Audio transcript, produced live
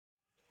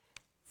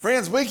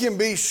Friends, we can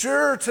be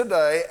sure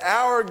today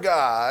our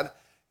God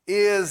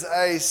is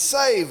a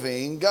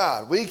saving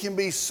God. We can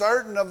be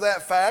certain of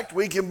that fact.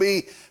 We can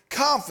be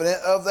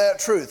confident of that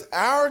truth.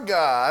 Our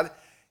God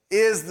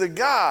is the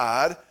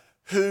God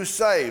who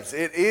saves.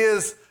 It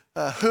is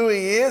who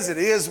He is. It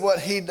is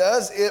what He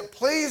does. It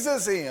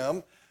pleases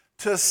Him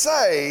to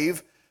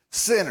save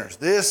sinners.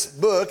 This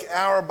book,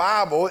 our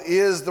Bible,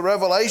 is the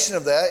revelation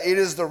of that. It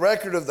is the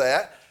record of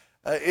that.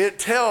 It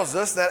tells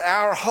us that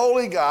our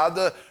holy God,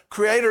 the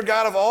Creator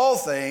God of all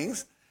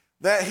things,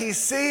 that He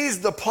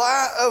sees the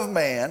plight of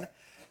man,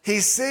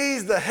 He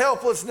sees the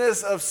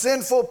helplessness of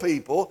sinful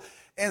people,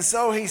 and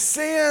so He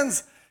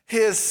sends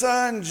His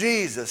Son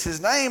Jesus.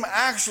 His name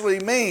actually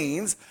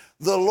means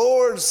the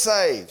Lord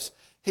saves.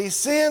 He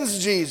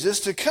sends Jesus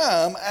to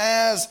come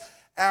as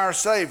our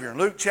Savior. In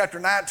Luke chapter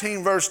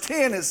 19, verse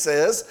 10, it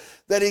says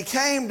that He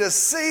came to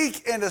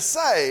seek and to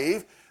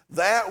save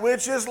that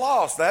which is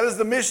lost. That is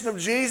the mission of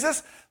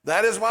Jesus.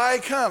 That is why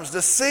He comes,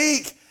 to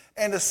seek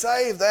and to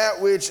save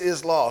that which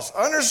is lost.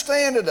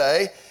 Understand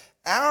today,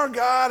 our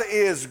God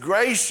is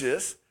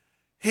gracious,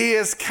 He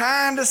is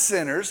kind to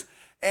sinners,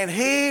 and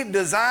He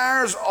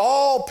desires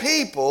all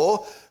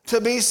people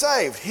to be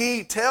saved.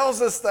 He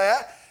tells us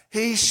that,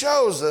 He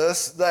shows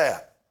us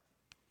that.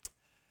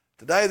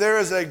 Today there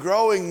is a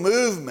growing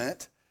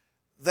movement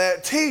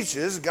that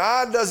teaches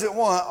God doesn't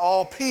want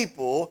all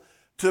people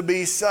to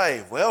be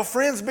saved. Well,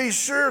 friends, be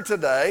sure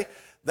today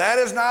that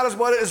is not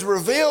what is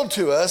revealed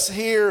to us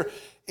here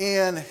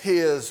in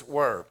His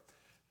Word.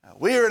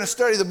 We are in a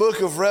study of the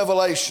book of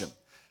Revelation.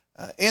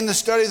 In the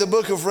study of the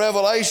book of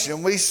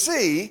Revelation, we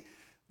see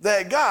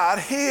that God,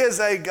 He is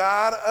a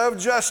God of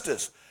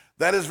justice.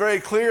 That is very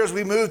clear as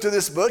we move through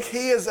this book.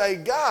 He is a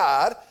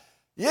God,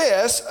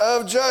 yes,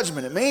 of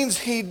judgment. It means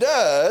He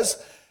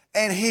does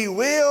and He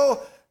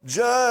will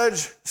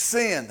judge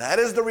sin. That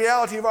is the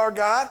reality of our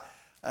God.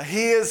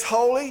 He is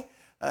holy,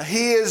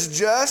 He is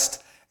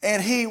just,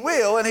 and He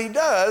will and He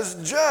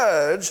does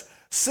judge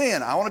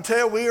sin. I want to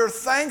tell you, we are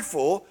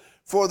thankful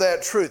for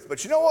that truth.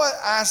 But you know what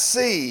I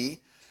see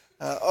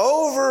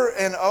over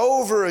and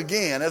over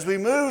again as we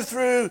move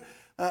through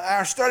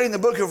our study in the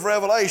book of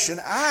Revelation,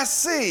 I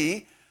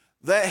see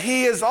that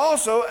He is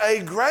also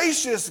a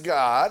gracious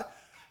God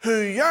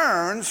who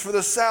yearns for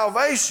the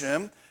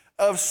salvation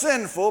of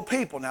sinful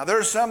people. Now,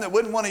 there's some that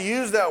wouldn't want to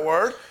use that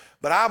word,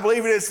 but I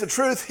believe it's the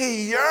truth.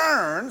 He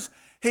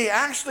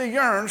actually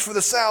yearns for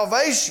the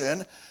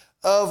salvation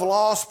of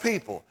lost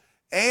people.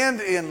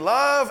 And in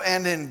love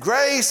and in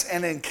grace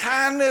and in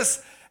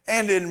kindness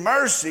and in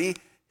mercy,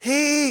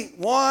 He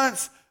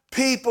wants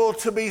people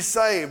to be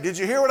saved. Did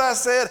you hear what I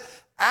said?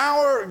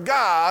 Our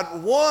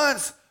God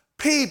wants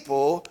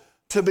people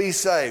to be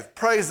saved.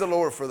 Praise the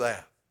Lord for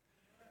that.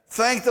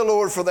 Thank the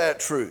Lord for that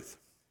truth.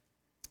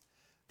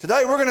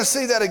 Today we're going to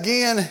see that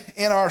again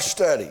in our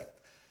study.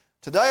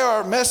 Today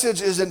our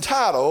message is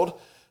entitled,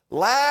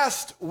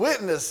 Last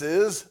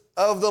Witnesses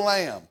of the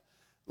Lamb.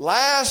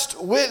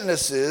 Last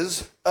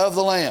Witnesses of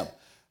the Lamb.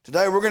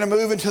 Today we're going to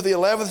move into the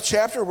 11th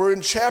chapter. We're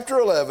in chapter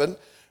 11,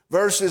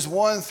 verses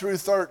 1 through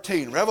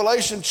 13.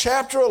 Revelation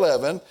chapter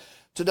 11,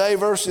 today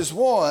verses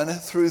 1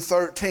 through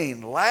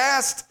 13.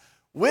 Last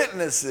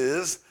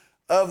Witnesses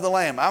of the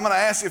Lamb. I'm going to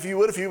ask if you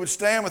would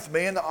stand with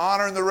me in the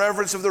honor and the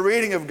reverence of the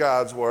reading of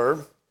God's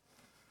Word.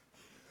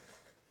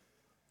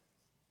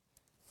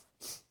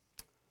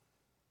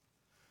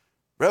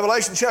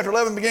 Revelation chapter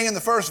 11, beginning in the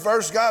first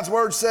verse, God's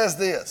Word says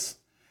this.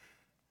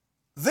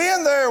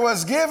 Then there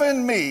was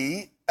given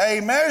me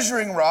a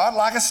measuring rod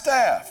like a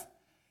staff.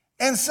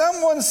 And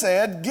someone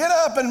said, Get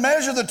up and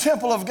measure the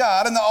temple of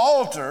God and the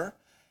altar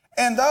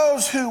and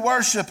those who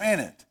worship in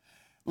it.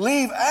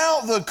 Leave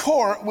out the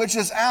court which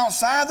is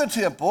outside the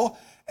temple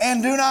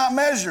and do not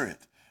measure it.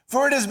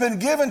 For it has been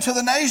given to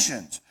the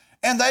nations,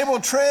 and they will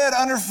tread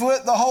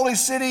underfoot the holy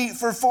city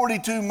for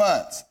 42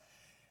 months.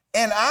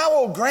 And I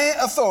will grant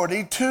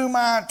authority to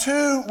my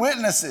 2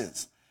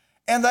 witnesses,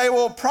 and they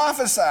will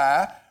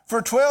prophesy for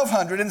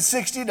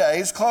 1,260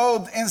 days,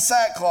 clothed in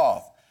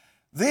sackcloth.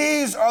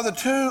 These are the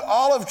 2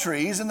 olive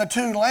trees and the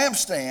 2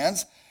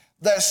 lampstands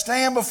that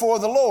stand before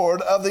the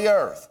Lord of the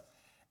earth.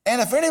 And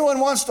if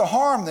anyone wants to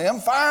harm them,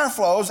 fire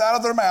flows out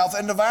of their mouth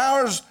and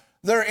devours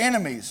their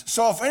enemies.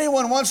 So if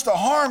anyone wants to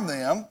harm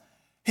them,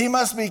 he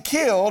must be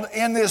killed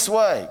in this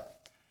way.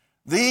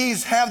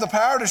 These have the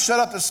power to shut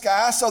up the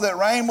sky so that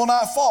rain will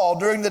not fall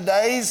during the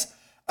days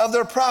of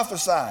their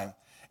prophesying.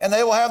 And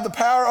they will have the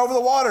power over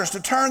the waters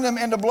to turn them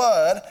into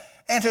blood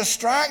and to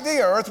strike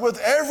the earth with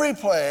every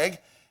plague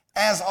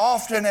as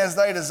often as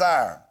they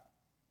desire.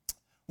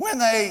 When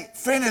they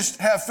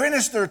have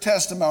finished their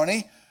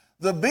testimony,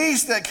 the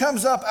beast that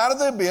comes up out of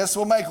the abyss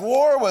will make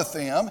war with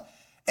them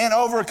and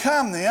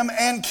overcome them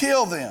and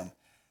kill them.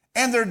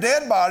 And their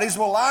dead bodies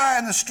will lie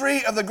in the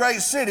street of the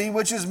great city,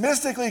 which is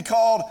mystically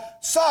called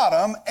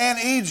Sodom and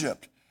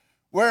Egypt,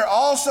 where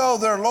also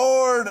their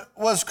Lord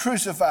was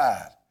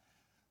crucified.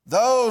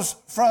 Those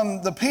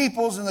from the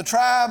peoples and the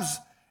tribes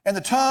and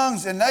the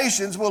tongues and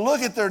nations will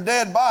look at their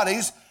dead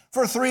bodies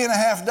for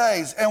 3.5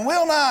 days and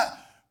will not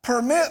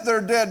permit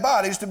their dead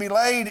bodies to be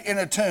laid in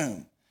a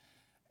tomb.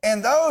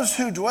 And those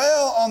who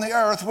dwell on the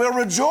earth will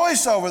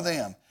rejoice over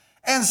them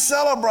and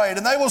celebrate,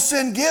 and they will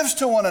send gifts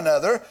to one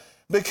another,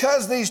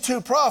 because these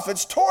two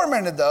prophets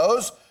tormented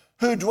those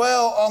who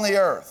dwell on the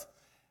earth.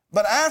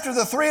 But after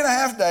the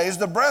 3.5 days,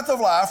 the breath of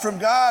life from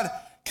God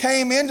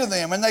came into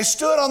them, and they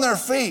stood on their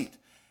feet,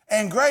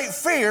 and great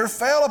fear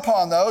fell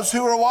upon those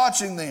who were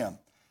watching them.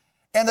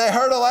 And they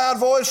heard a loud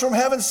voice from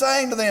heaven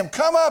saying to them,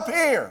 "Come up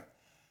here."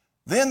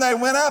 Then they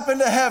went up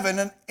into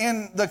heaven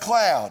in the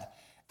cloud,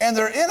 and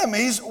their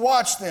enemies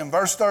watched them.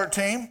 Verse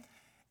 13,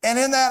 and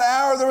in that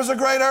hour there was a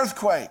great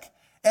earthquake,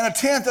 and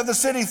 1/10 of the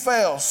city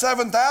fell.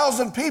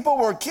 7,000 people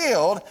were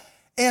killed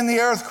in the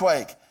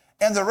earthquake,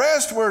 and the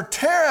rest were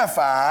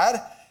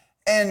terrified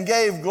and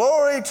gave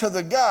glory to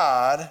the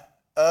God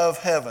of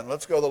heaven.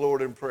 Let's go to the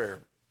Lord in prayer.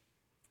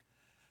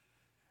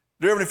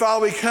 Dear Heavenly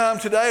Father, we come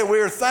today. We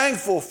are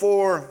thankful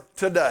for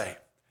today.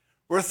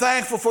 We're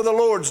thankful for the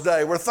Lord's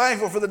Day. We're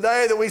thankful for the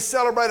day that we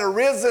celebrate a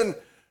risen,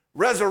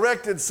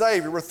 resurrected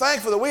Savior. We're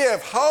thankful that we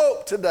have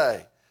hope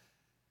today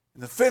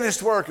in the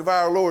finished work of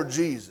our Lord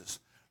Jesus.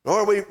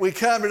 Lord, we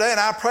come today, and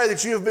I pray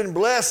that you have been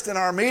blessed in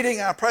our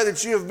meeting. I pray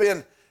that you have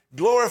been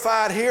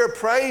glorified here,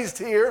 praised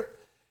here.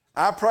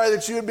 I pray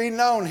that you would be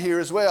known here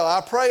as well.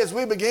 I pray as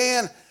we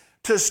begin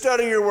to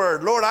study your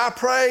word, Lord, I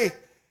pray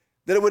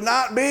that it would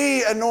not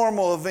be a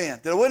normal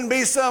event, that it wouldn't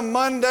be some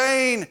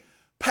mundane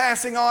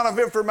passing on of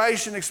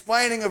information,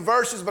 explaining of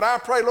verses, but I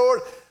pray,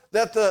 Lord,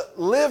 that the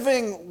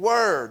living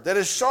word that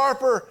is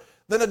sharper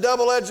than a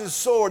double-edged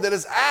sword, that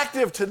is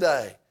active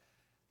today,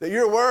 that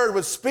your word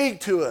would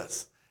speak to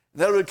us,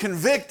 that it would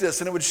convict us,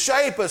 and it would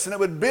shape us, and it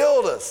would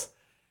build us.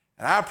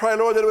 And I pray,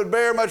 Lord, that it would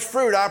bear much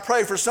fruit. I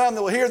pray for some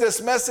that will hear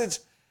this message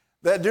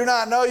that do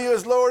not know you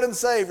as Lord and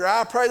Savior.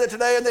 I pray that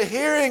today in the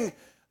hearing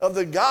of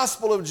the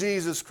gospel of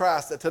Jesus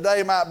Christ, that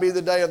today might be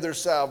the day of their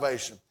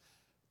salvation.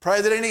 Pray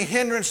that any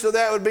hindrance to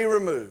that would be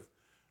removed.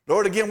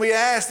 Lord, again, we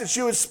ask that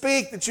you would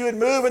speak, that you would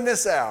move in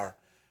this hour.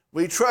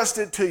 We trust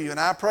it to you, and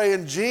I pray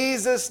in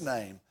Jesus'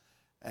 name,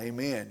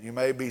 amen. You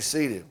may be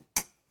seated.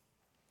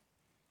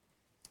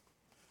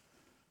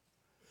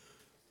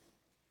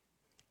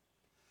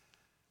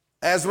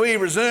 As we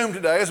resume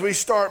today, as we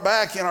start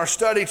back in our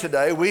study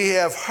today, we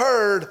have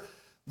heard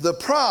the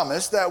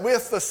promise that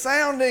with the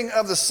sounding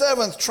of the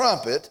seventh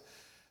trumpet,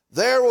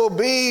 there will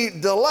be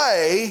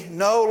delay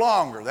no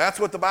longer. That's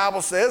what the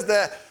Bible says,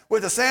 that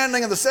with the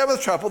sounding of the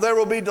seventh trumpet, there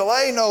will be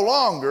delay no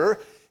longer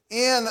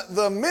in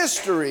the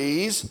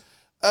mysteries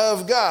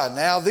of God.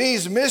 Now,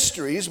 these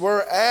mysteries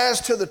were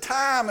as to the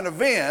time and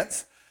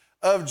events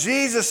of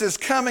Jesus'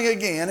 coming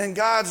again and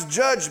God's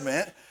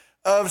judgment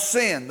of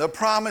sin, the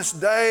promised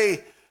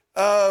day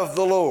of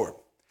the Lord.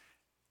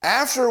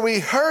 After we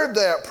heard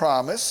that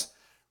promise,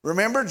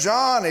 remember,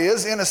 John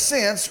is, in a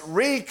sense,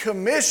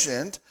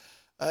 recommissioned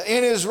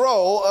in his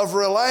role of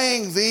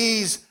relaying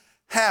these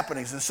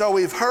happenings. And so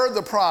we've heard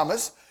the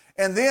promise,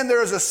 and then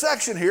there's a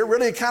section here,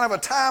 really kind of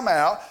a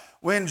timeout,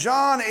 when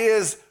John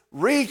is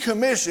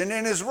recommissioned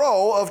in his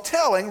role of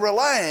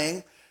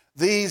relaying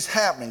these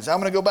happenings.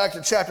 I'm going to go back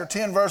to chapter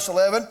 10, verse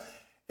 11.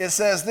 It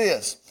says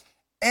this,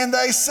 "And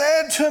they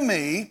said to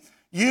me,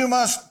 you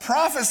must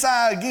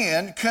prophesy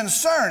again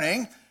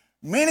concerning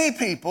many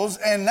peoples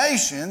and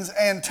nations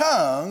and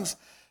tongues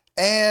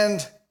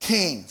and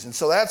kings." And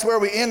so that's where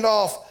we end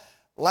off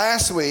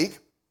last week.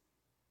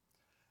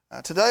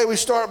 Today we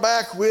start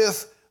back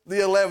with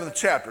the 11th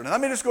chapter. Now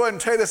let me just go ahead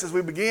and tell you this as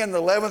we begin the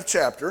 11th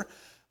chapter.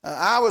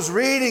 I was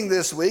reading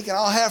this week, and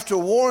I'll have to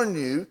warn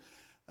you,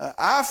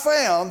 I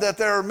found that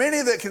there are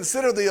many that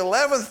consider the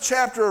 11th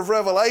chapter of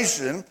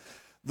Revelation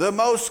the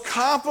most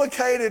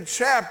complicated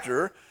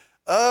chapter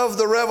of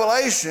the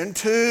Revelation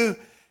to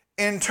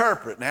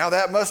interpret. Now,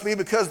 that must be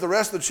because the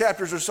rest of the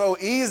chapters are so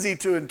easy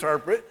to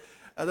interpret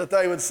that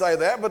they would say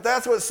that, but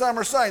that's what some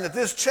are saying, that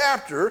this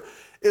chapter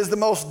is the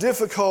most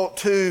difficult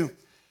to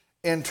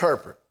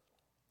interpret.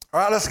 All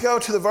right, let's go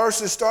to the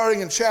verses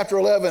starting in chapter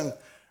 11,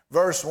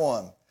 verse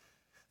 1.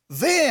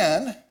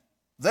 "Then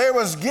there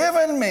was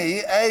given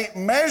me a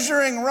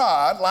measuring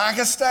rod like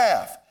a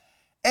staff,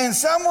 and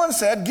someone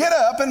said, 'Get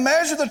up and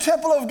measure the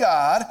temple of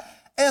God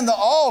and the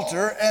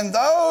altar and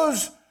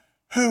those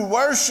who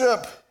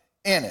worship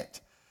in it.'"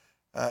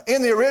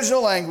 In the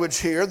original language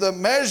here, the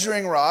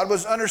measuring rod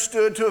was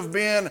understood to have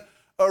been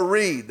a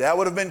reed. That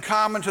would have been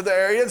common to the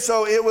area, and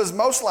so it was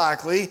most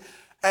likely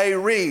a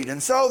reed.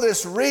 And so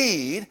this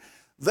reed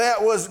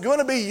that was going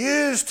to be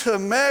used to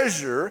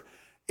measure,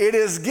 it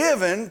is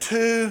given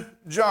to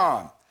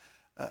John.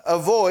 A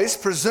voice,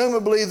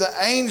 presumably the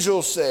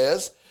angel,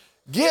 says,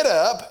 "Get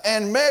up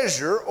and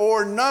measure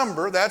or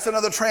number," that's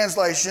another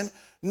translation,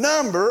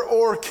 "number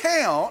or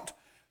count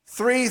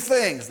 3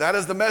 things." That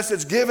is the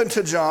message given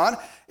to John.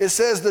 It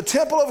says the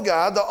temple of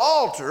God, the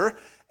altar,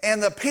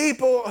 and the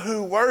people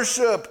who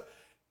worship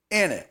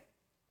in it.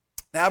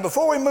 Now,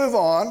 before we move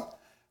on,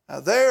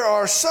 there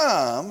are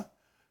some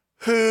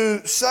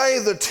who say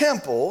the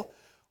temple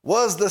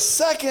was the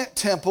second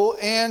temple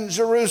in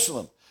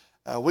Jerusalem.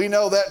 We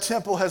know that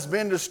temple has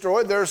been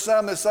destroyed. There are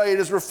some that say it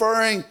is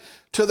referring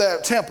to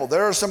that temple.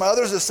 There are some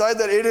others that say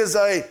that it is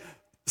a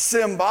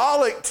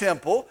symbolic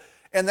temple,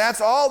 and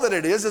that's all that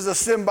it is a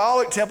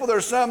symbolic temple. There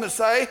are some that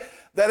say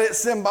that it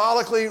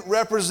symbolically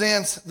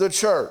represents the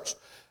church.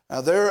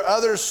 Now, there are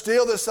others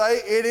still that say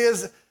it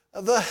is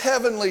the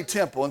heavenly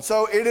temple, and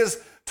so it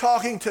is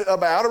talking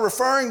about or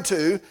referring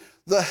to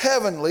the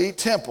heavenly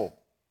temple.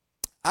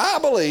 I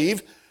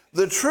believe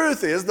the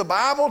truth is the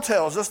Bible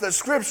tells us, that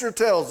Scripture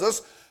tells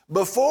us,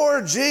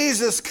 before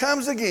Jesus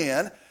comes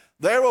again,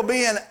 there will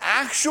be an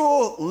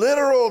actual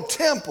literal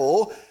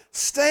temple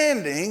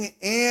standing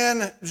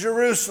in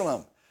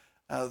Jerusalem.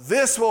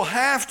 This will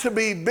have to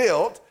be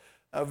built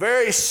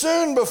very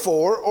soon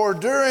before or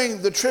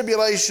during the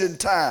tribulation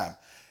time.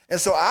 And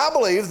so I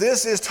believe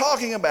this is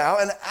talking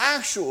about an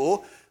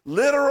actual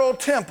literal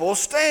temple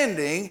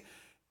standing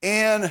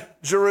in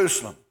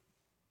Jerusalem.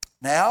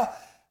 Now,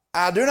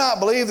 I do not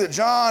believe that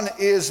John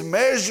is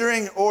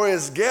measuring or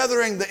is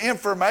gathering the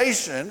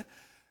information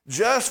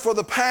just for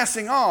the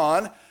passing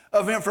on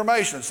of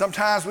information.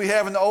 Sometimes we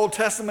have in the Old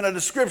Testament a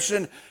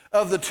description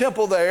of the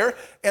temple there,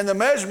 and the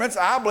measurements,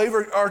 I believe,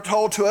 are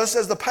told to us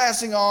as the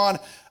passing on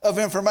of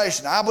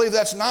information. I believe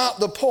that's not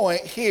the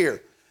point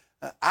here.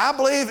 I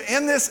believe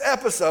in this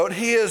episode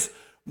he is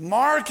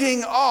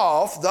marking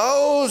off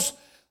those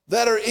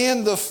that are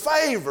in the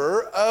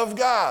favor of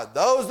God,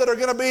 those that are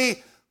going to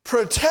be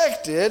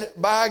protected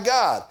by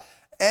God.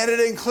 And it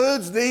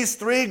includes these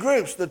three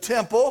groups: the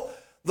temple,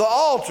 the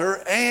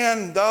altar,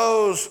 and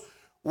those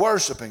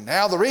worshiping.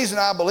 Now, the reason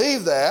I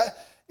believe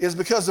that is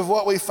because of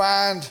what we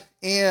find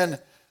in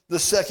the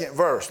second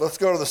verse. Let's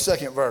go to the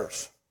second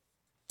verse.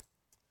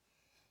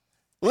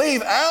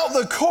 Leave out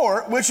the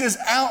court which is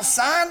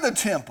outside the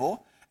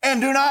temple, and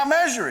do not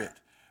measure it,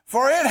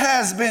 for it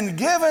has been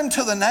given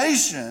to the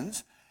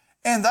nations,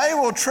 and they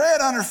will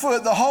tread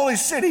underfoot the holy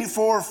city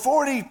for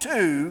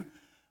 42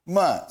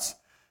 months.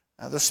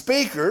 Now, the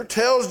speaker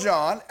tells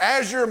John,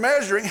 as you're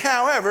measuring,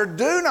 however,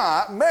 do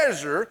not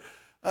measure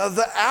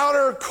the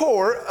outer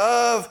court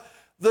of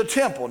the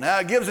temple. Now,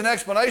 it gives an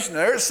explanation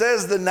there. It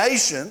says the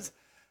nations.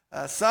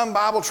 Some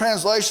Bible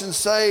translations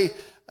say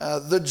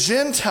the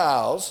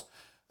Gentiles.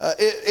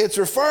 It's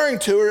referring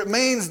to, or it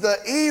means the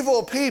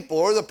evil people,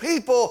 or the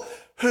people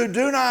who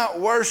do not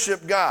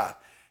worship God.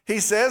 He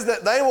says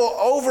that they will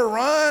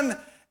overrun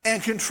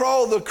and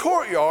control the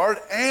courtyard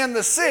and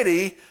the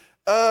city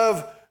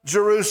of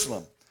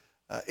Jerusalem.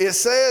 It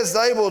says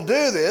they will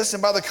do this,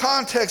 and by the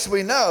context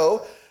we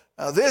know,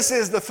 this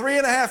is the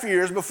 3.5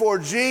 years before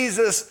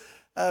Jesus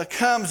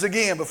comes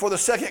again, before the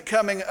second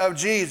coming of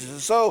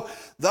Jesus. So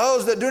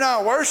those that do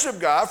not worship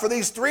God for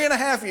these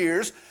 3.5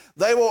 years,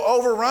 they will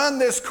overrun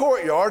this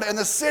courtyard and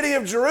the city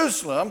of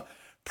Jerusalem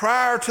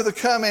prior to the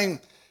coming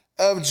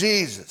of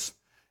Jesus.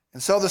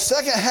 And so the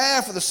second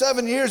half of the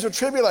 7 years of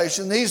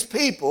tribulation, these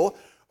people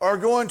are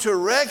going to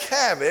wreak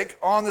havoc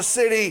on the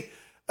city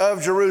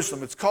of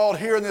Jerusalem. It's called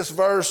here in this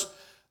verse,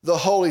 the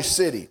holy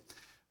city.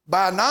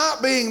 By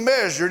not being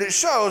measured, it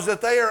shows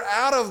that they are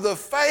out of the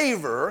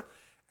favor,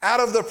 out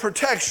of the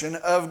protection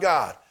of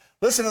God.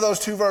 Listen to those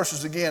two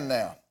verses again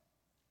now.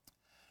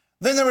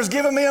 Then there was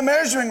given me a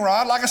measuring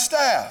rod like a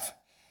staff.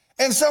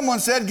 And someone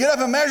said, get up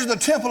and measure the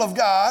temple of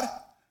God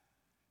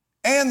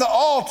and the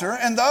altar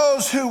and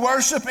those who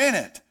worship in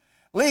it.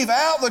 Leave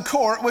out the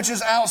court which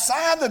is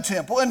outside the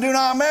temple and do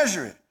not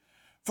measure it.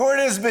 For it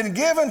has been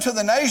given to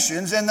the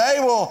nations, and they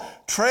will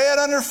tread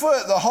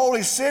underfoot the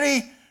holy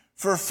city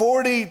for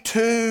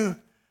 42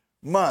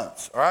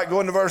 months. All right,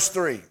 go into verse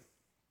 3.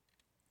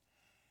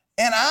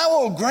 And I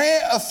will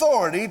grant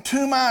authority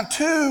to my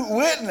 2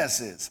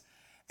 witnesses,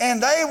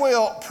 and they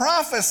will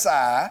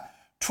prophesy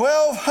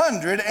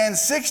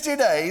 1,260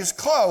 days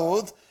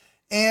clothed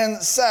in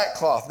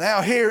sackcloth.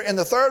 Now here in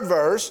the third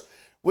verse,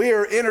 we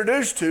are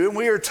introduced to and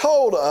we are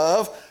told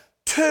of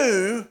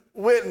 2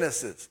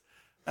 witnesses.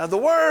 Now the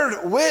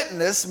word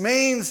witness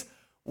means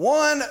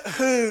one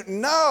who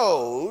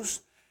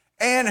knows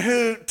and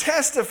who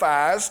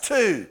testifies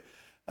to.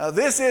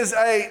 This is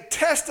a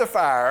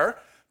testifier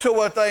to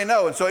what they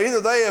know. And so either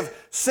they have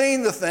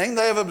seen the thing,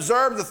 they have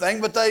observed the thing,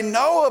 but they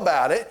know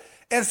about it,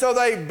 and so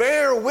they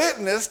bear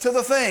witness to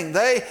the thing.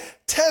 They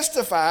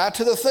testify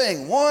to the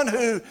thing. One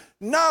who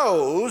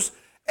knows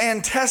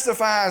and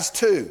testifies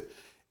to.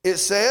 It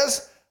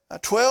says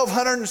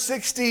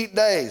 1,260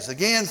 days.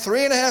 Again,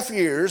 3.5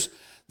 years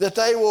that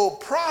they will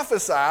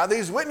prophesy.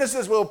 These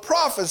witnesses will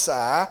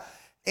prophesy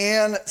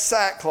in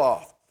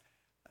sackcloth.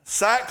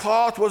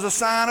 Sackcloth was a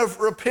sign of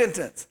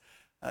repentance.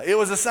 It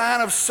was a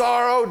sign of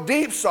sorrow,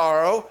 deep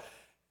sorrow,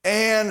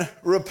 and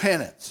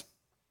repentance.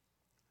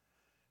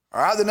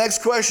 All right, the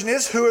next question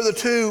is, who are the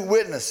 2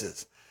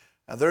 witnesses?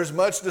 Now, there's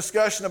much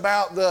discussion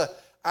about the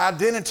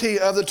identity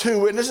of the 2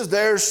 witnesses.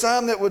 There's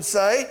some that would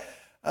say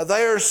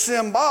they are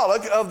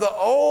symbolic of the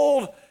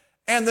Old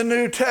and the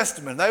New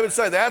Testament. They would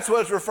say that's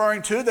what it's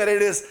referring to, that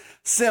it is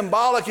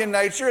symbolic in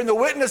nature, and the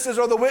witnesses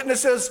are the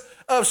witnesses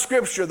of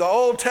Scripture, the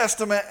Old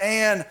Testament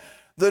and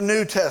the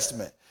New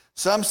Testament.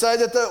 Some say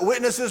that the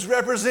witnesses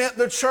represent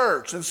the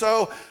church, and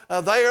so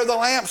they are the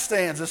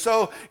lampstands, and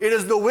so it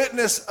is the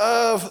witness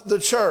of the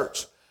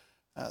church.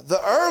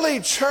 The early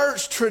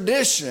church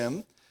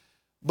tradition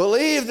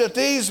believed that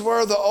these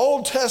were the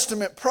Old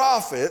Testament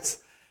prophets,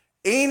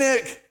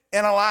 Enoch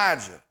and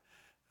Elijah.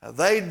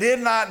 They did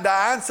not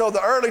die, and so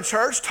the early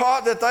church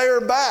taught that they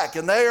are back,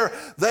 and they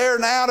are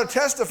now to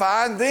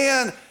testify, and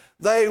then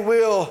they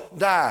will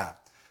die.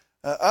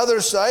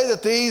 Others say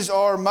that these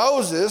are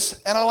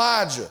Moses and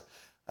Elijah.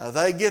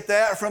 They get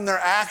that from their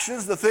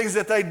actions, the things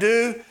that they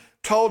do,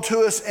 told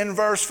to us in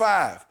verse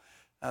 5.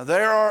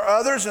 There are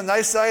others, and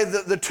they say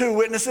that the two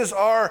witnesses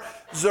are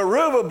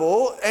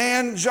Zerubbabel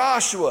and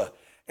Joshua,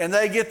 and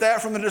they get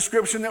that from the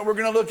description that we're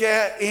going to look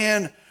at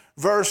in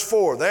verse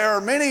 4. There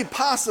are many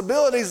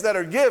possibilities that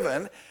are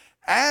given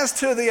as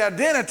to the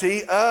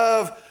identity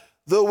of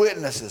the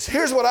witnesses.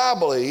 Here's what I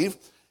believe.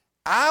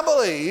 I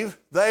believe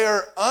they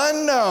are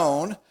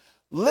unknown,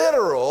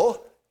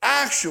 literal,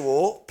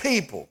 actual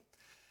people.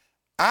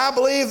 I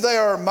believe they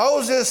are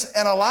Moses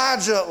and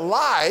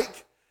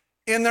Elijah-like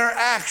in their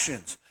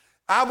actions.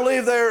 I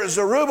believe they are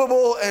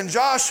Zerubbabel and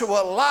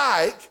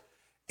Joshua-like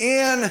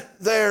in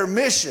their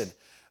mission.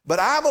 But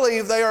I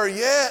believe they are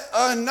yet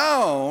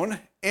unknown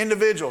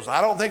individuals.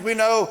 I don't think we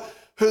know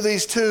who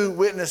these two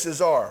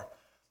witnesses are.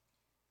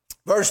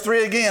 Verse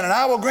 3 again, and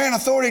I will grant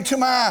authority to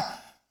my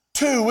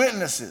two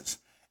witnesses,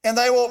 and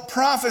they will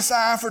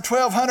prophesy for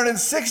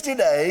 1,260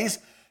 days,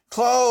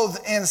 clothed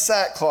in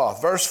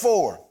sackcloth. Verse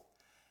 4,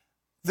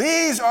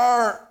 these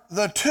are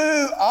the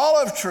two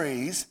olive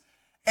trees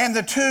and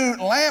the two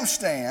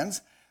lampstands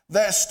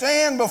that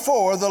stand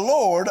before the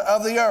Lord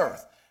of the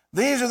earth.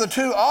 These are the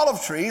two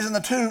olive trees and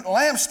the two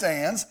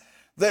lampstands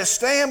that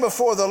stand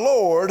before the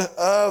Lord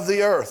of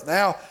the earth.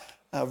 Now,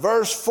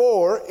 verse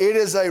 4, it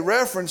is a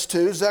reference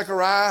to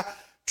Zechariah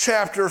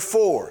chapter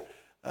 4.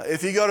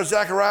 If you go to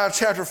Zechariah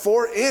chapter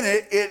 4, in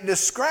it, it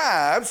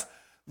describes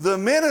the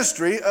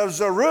ministry of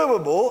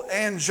Zerubbabel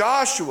and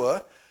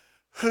Joshua,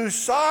 who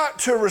sought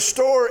to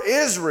restore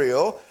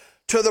Israel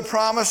to the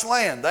promised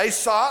land.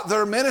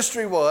 Their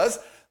ministry was,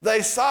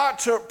 they sought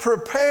to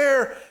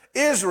prepare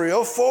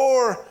Israel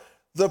for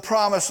the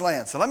promised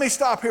land. So let me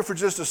stop here for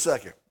just a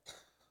second.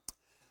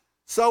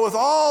 So with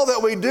all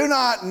that we do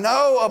not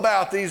know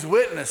about these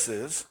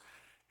witnesses,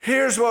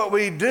 here's what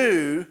we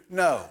do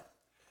know.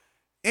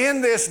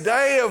 In this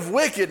day of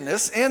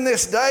wickedness, in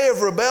this day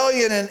of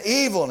rebellion and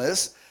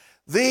evilness,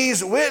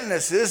 these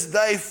witnesses,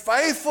 they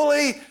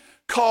faithfully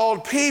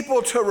called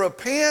people to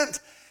repent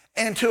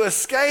and to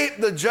escape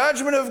the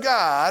judgment of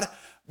God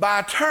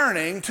by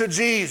turning to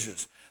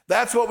Jesus.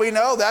 That's what we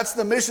know. That's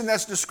the mission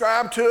that's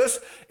described to us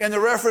in the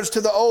reference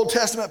to the Old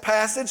Testament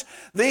passage.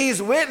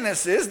 These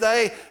witnesses,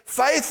 they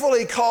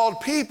faithfully called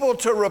people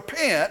to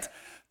repent,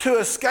 to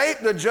escape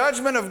the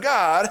judgment of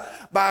God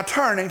by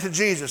turning to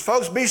Jesus.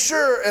 Folks, be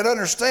sure and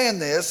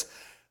understand this.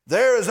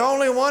 There is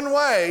only one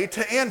way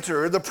to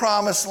enter the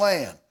promised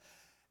land.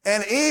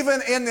 And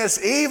even in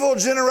this evil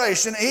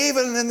generation,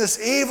 even in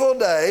this evil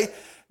day,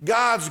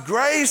 God's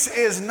grace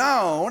is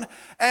known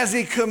as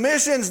he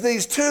commissions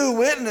these two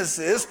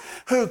witnesses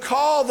who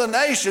call the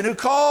nation, who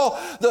call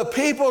the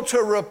people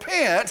to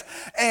repent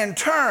and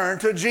turn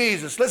to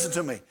Jesus. Listen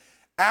to me.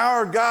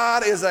 Our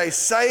God is a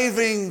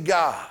saving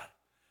God.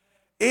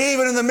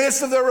 Even in the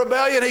midst of their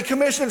rebellion, he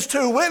commissions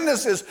two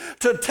witnesses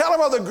to tell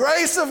them of the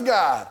grace of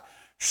God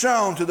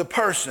shown to the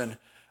person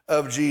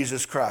of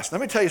Jesus Christ. Let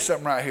me tell you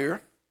something right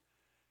here.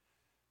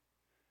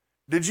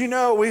 Did you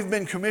know we've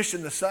been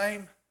commissioned the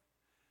same?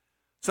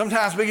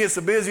 Sometimes we get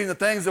so busy in the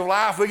things of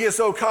life, we get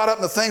so caught up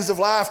in the things of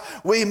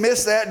life, we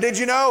miss that. Did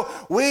you know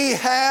we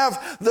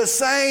have the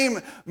same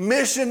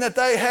mission that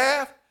they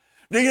have?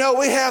 Do you know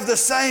we have the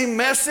same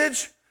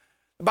message?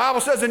 The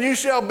Bible says, and you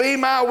shall be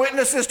my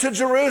witnesses to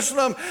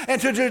Jerusalem and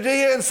to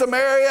Judea and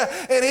Samaria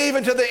and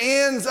even to the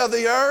ends of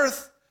the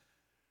earth.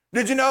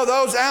 Did you know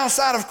those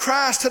outside of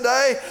Christ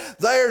today,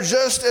 they are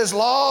just as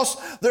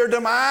lost, their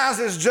demise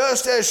is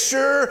just as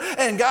sure,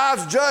 and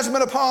God's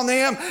judgment upon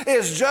them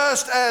is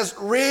just as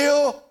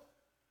real?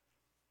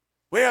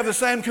 We have the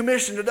same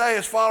commission today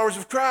as followers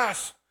of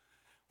Christ.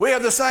 We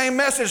have the same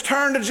message,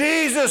 turn to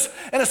Jesus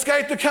and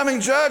escape the coming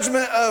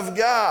judgment of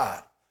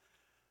God.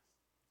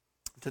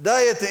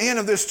 Today at the end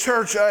of this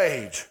church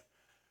age,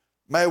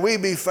 may we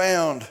be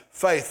found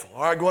faithful.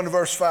 All right, going to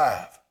verse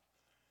 5.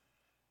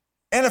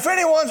 And if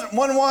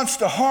anyone wants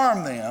to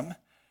harm them,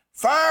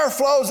 fire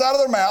flows out of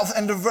their mouth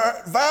and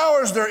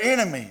devours their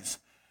enemies.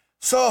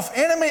 So if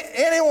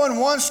anyone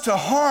wants to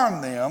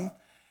harm them,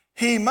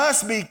 he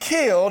must be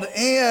killed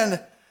in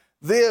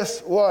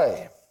this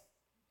way.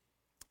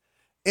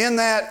 In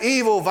that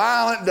evil,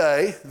 violent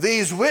day,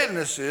 these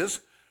witnesses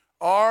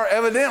are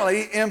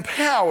evidently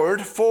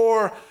empowered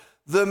for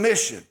the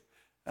mission.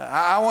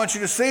 I want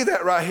you to see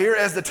that right here.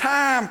 As the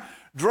time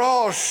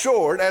draws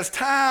short, as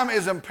time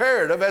is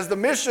imperative, as the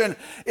mission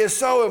is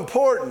so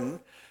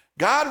important,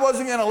 God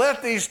wasn't going to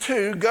let these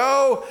two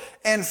go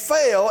and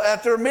fail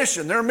at their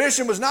mission. Their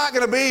mission was not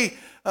going to be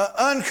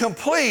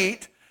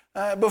incomplete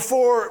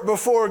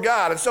before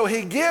God. And so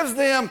he gives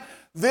them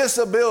this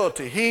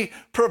ability. He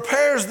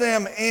prepares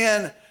them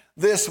in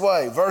this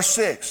way. Verse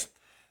 6,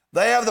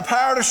 they have the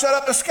power to shut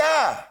up the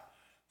sky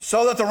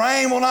so that the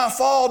rain will not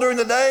fall during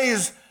the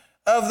days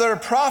of their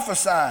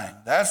prophesying.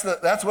 That's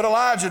what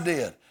Elijah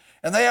did.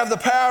 And they have the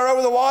power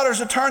over the waters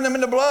to turn them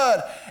into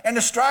blood and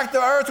to strike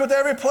the earth with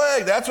every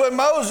plague. That's what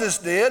Moses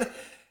did,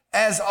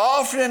 as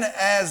often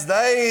as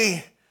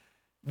they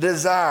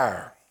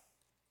desire.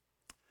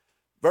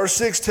 Verse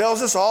 6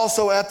 tells us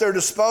also at their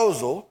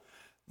disposal,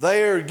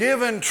 they are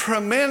given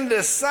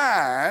tremendous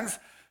signs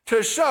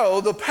to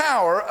show the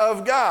power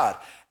of God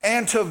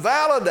and to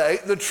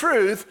validate the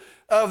truth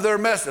of their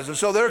message. And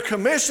so they're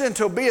commissioned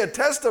to be a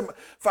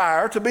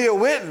testifier, to be a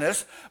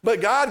witness, but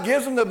God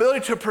gives them the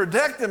ability to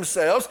protect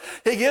themselves.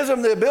 He gives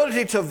them the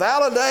ability to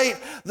validate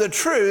the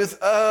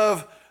truth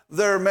of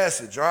their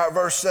message. All right,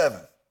 verse 7.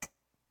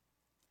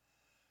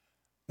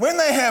 When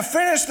they have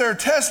finished their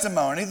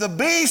testimony, the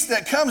beast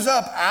that comes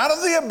up out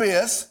of the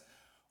abyss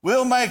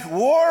will make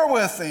war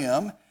with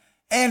them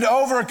and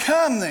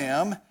overcome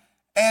them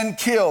and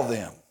kill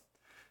them.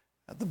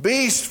 The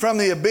beast from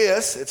the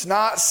abyss, it's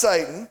not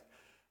Satan.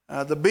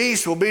 The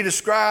beast will be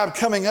described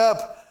coming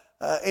up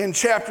in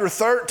chapter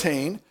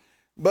 13.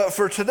 But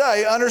for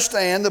today,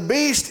 understand the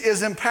beast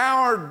is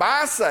empowered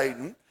by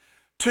Satan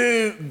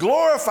to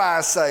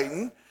glorify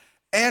Satan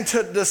and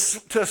to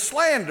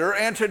slander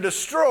and to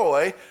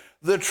destroy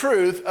the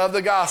truth of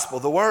the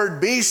gospel. The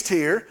word beast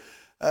here,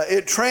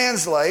 it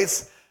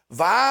translates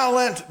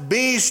violent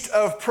beast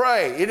of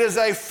prey. It is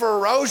a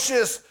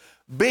ferocious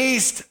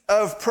beast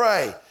of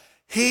prey.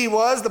 He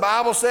was, the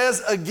Bible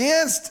says,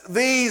 against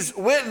these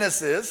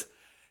witnesses.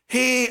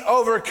 He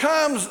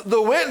overcomes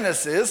the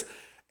witnesses,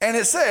 and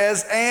it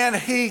says, and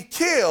he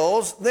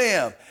kills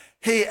them.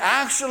 He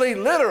actually,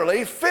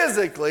 literally,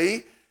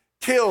 physically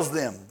kills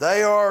them.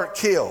 They are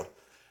killed.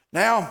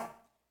 Now,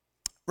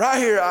 right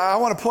here, I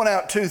want to point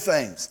out two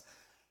things.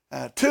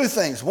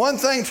 One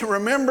thing to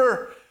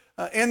remember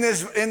in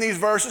these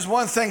verses,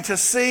 one thing to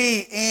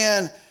see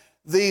in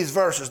these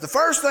verses. The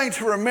first thing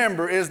to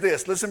remember is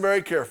this. Listen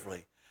very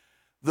carefully.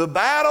 The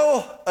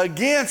battle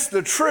against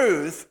the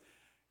truth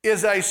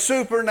is a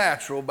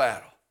supernatural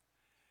battle.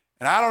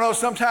 And I don't know,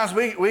 sometimes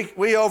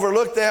we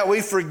overlook that,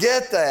 we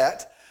forget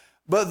that.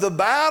 But the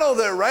battle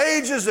that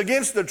rages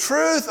against the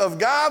truth of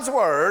God's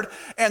word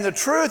and the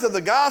truth of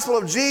the gospel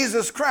of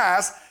Jesus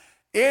Christ,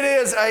 it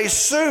is a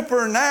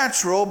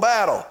supernatural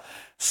battle.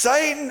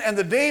 Satan and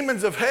the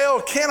demons of hell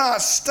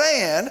cannot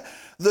stand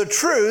the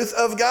truth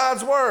of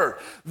God's word.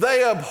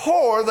 They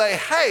abhor, they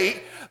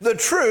hate the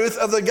truth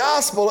of the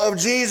gospel of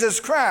Jesus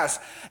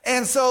Christ.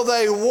 And so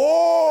they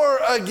war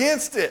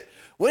against it.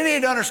 We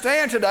need to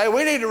understand today,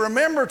 we need to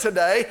remember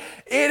today,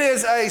 it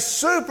is a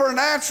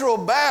supernatural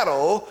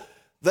battle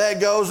that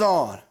goes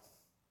on.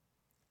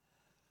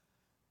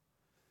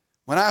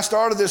 When I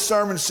started this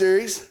sermon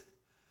series,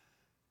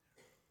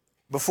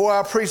 before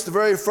I preached the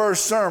very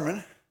first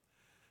sermon,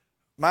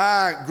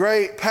 my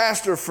great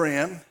pastor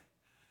friend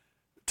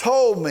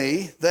told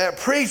me that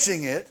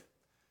preaching it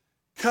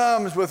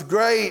comes with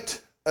great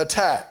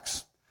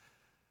attacks.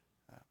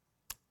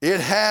 It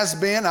has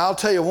been, I'll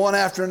tell you one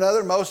after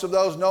another, most of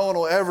those no one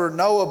will ever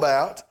know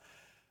about.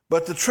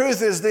 But the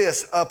truth is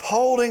this,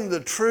 upholding the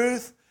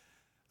truth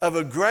of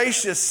a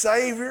gracious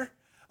Savior,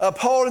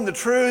 upholding the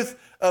truth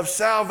of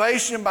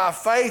salvation by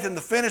faith in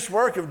the finished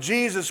work of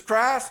Jesus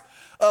Christ,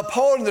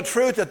 upholding the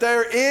truth that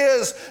there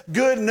is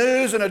good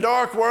news in a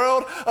dark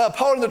world,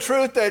 upholding the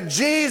truth that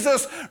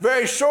Jesus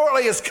very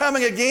shortly is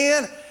coming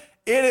again,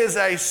 it is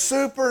a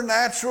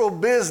supernatural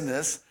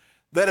business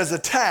that is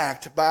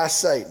attacked by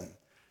Satan.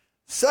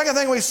 Second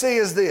thing we see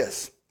is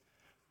this,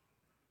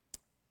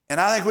 and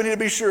I think we need to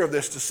be sure of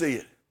this to see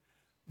it.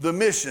 The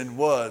mission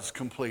was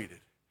completed.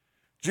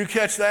 Did you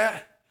catch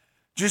that?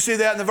 Did you see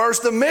that in the verse?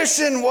 The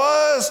mission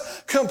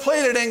was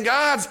completed in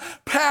God's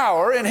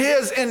power and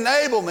His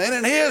enablement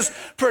and His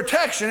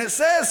protection. It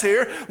says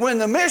here, when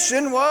the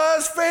mission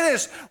was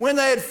finished, when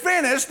they had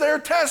finished their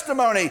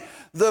testimony,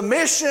 the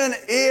mission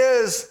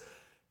is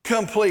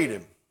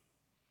completed.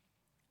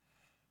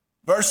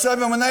 Verse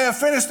 7, when they have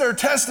finished their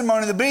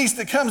testimony, the beast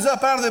that comes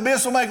up out of the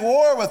abyss will make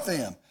war with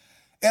them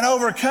and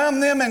overcome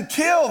them and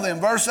kill them.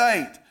 Verse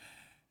 8,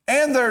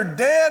 and their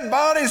dead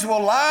bodies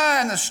will lie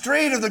in the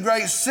street of the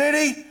great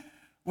city,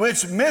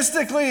 which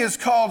mystically is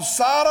called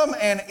Sodom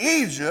and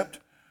Egypt,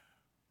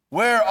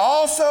 where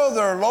also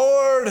their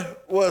Lord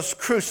was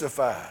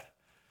crucified.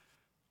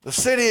 The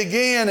city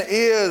again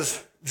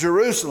is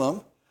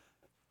Jerusalem.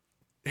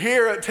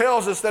 Here it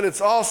tells us that it's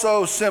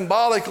also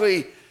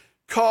symbolically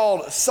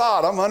called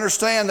Sodom.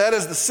 Understand that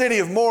is the city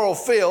of moral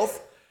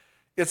filth.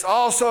 It's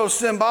also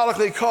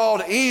symbolically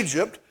called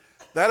Egypt.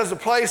 That is a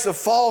place of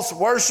false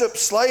worship,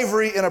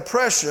 slavery, and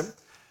oppression.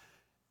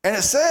 And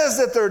it says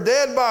that their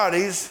dead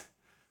bodies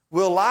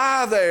will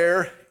lie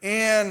there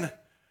in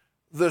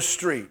the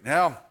street.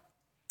 Now,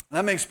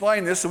 let me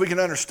explain this so we can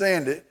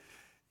understand it.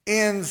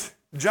 In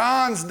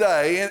John's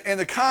day, in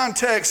the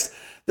context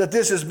that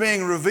this is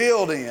being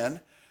revealed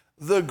in,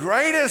 the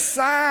greatest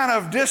sign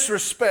of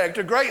disrespect,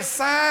 a great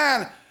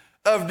sign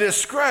of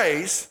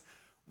disgrace,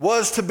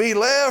 was to be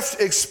left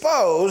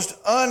exposed,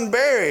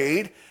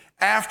 unburied,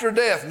 after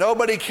death.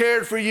 Nobody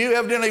cared for you.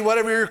 Evidently,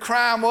 whatever your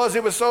crime was,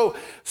 it was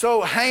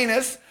so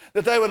heinous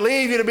that they would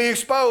leave you to be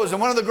exposed. And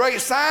one of the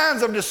great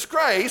signs of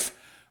disgrace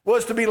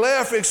was to be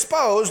left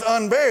exposed,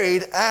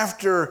 unburied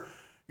after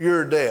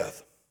your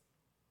death.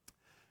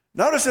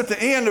 Notice at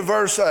the end of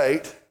verse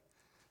 8,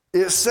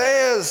 it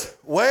says,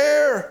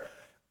 where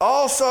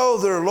also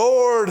their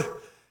Lord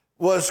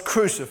was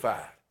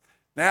crucified.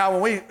 Now,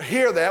 when we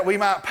hear that, we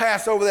might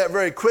pass over that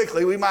very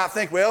quickly. We might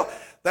think, well,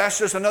 that's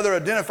just another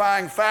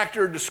identifying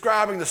factor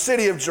describing the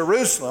city of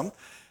Jerusalem.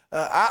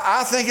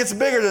 I think it's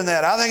bigger than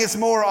that. I think it's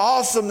more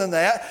awesome than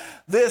that.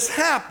 This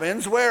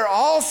happens where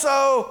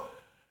also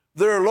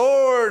their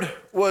Lord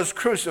was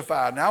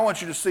crucified. Now, I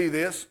want you to see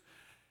this.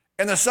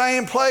 In the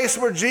same place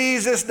where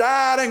Jesus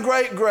died in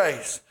great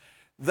grace,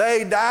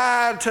 they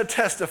died to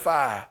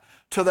testify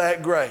to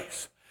that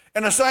grace.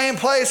 In the same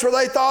place where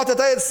they thought that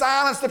they had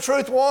silenced the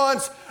truth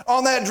once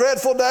on that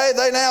dreadful day,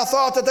 they now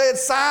thought that they had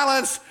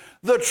silenced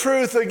the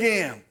truth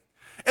again.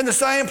 In the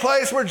same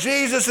place where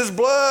Jesus'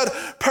 blood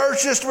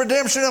purchased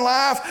redemption and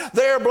life,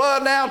 their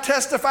blood now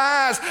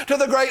testifies to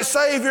the great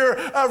Savior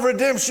of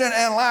redemption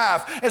and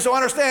life. And so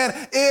understand,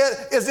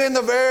 it is in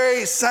the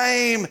very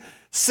same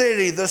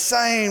city, the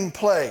same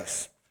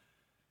place.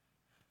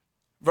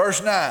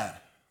 Verse 9.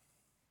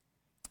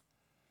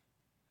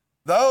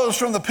 Those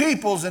from the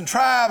peoples and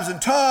tribes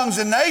and tongues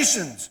and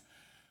nations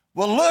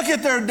will look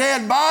at their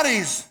dead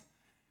bodies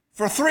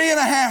for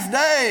 3.5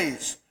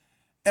 days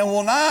and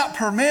will not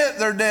permit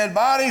their dead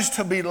bodies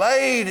to be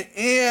laid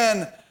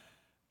in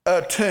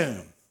a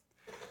tomb.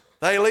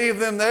 They leave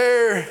them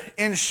there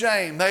in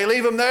shame. They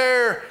leave them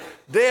there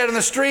dead in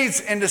the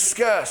streets in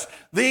disgust.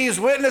 These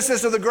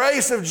witnesses of the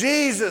grace of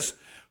Jesus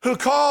who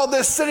called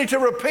this city to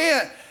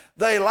repent,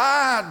 they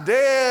lie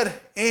dead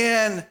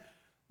in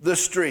the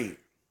street.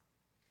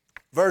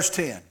 Verse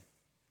 10.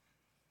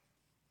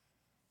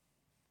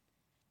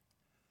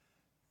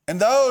 And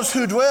those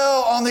who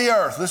dwell on the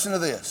earth, listen to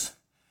this,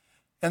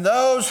 and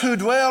those who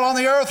dwell on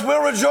the earth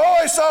will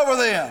rejoice over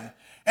them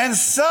and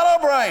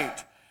celebrate,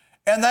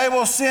 and they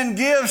will send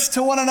gifts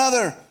to one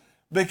another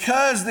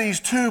because these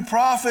two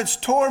prophets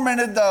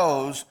tormented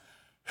those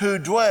who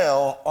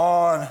dwell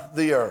on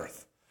the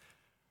earth.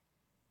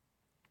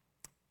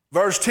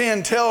 Verse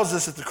 10 tells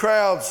us that the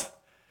crowds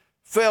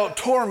felt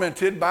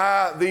tormented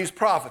by these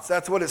prophets.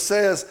 That's what it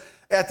says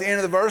at the end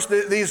of the verse.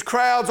 These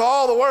crowds,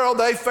 all the world,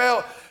 they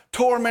felt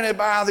tormented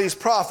by these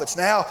prophets.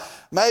 Now,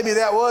 maybe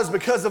that was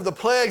because of the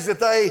plagues that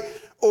they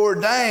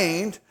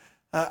ordained.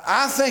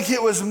 I think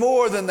it was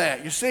more than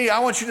that. You see, I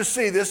want you to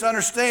see this,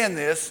 understand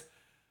this.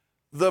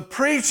 The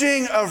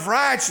preaching of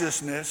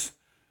righteousness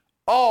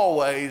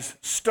always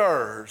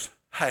stirs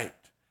hate.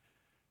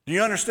 Do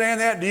you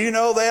understand that? Do you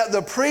know that?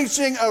 The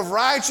preaching of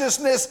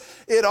righteousness,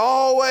 it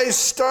always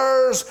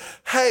stirs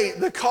hate.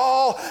 The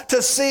call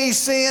to see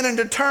sin and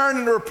to turn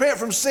and to repent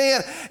from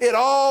sin, it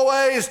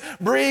always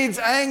breeds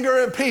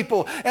anger in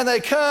people. And they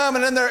come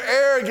and in their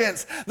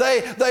arrogance,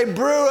 they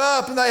brew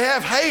up and they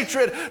have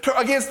hatred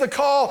against the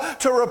call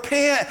to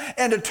repent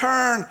and to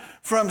turn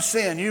from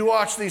sin. You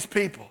watch these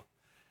people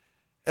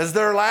as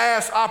their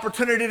last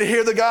opportunity to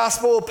hear the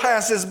gospel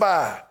passes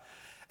by.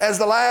 As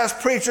the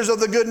last preachers of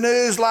the good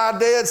news lie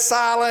dead,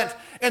 silent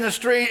in the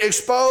street,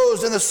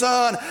 exposed in the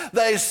sun,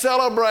 they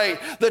celebrate.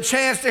 The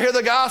chance to hear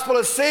the gospel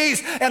has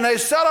ceased, and they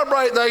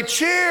celebrate, they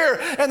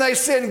cheer, and they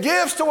send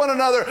gifts to one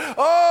another.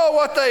 Oh,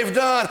 what they've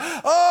done.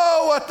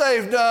 Oh, what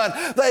they've done.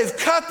 They've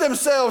cut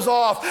themselves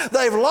off.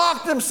 They've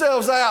locked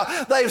themselves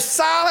out. They've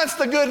silenced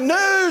the good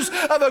news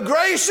of a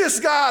gracious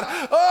God.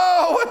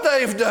 Oh, what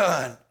they've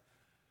done.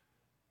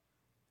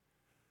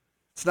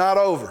 It's not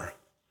over.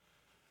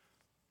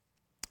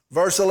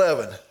 Verse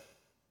 11.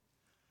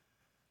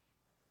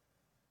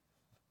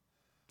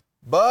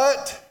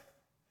 But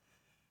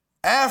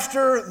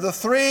after the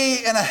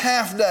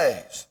 3.5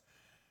 days,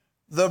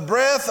 the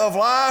breath of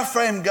life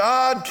from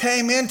God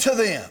came into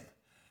them,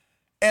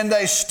 and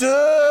they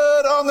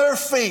stood on their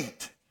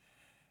feet,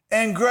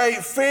 and great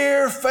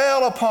fear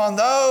fell upon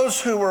those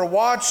who were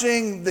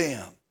watching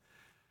them.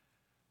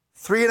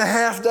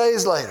 3.5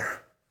 days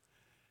later,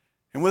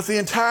 and with the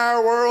entire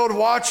world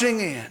watching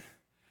in,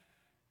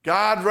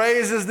 God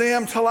raises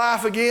them to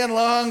life again.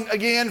 Air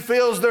again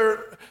fills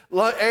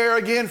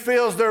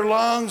their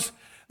lungs.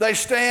 They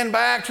stand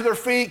back to their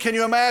feet. Can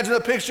you imagine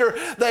the picture?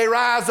 They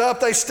rise up,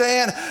 they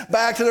stand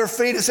back to their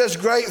feet. It says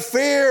great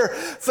fear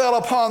fell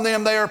upon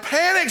them. They are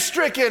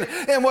panic-stricken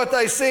in what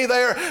they see.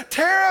 They are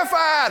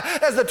terrified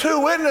as the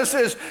two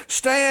witnesses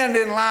stand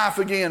in life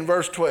again.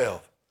 Verse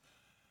 12.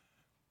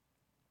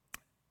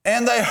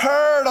 And they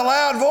heard a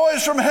loud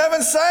voice from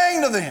heaven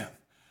saying to them,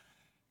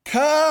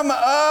 "Come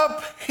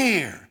up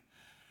here."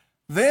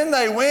 Then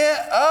they went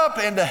up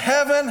into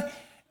heaven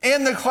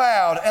in the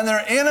cloud, and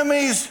their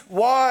enemies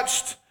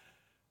watched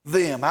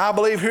them. I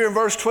believe here in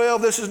verse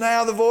 12, this is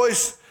now the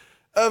voice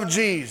of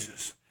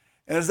Jesus.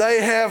 And as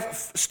they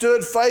have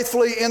stood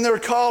faithfully in their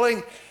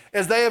calling,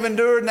 as they have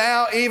endured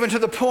now even to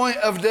the point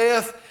of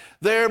death,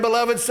 their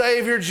beloved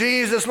Savior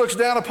Jesus looks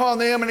down upon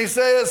them and he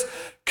says,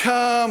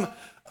 "Come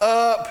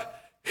up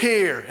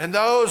here. And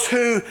those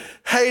who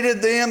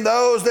hated them,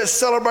 those that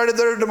celebrated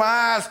their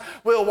demise,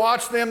 will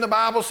watch them, the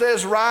Bible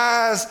says,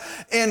 rise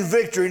in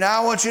victory.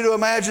 Now I want you to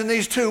imagine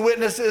these two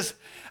witnesses.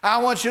 I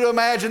want you to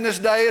imagine this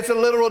day. It's a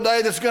literal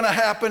day that's going to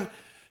happen.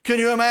 Can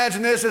you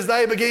imagine this as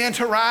they began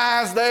to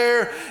rise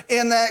there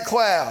in that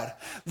cloud?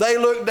 They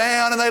looked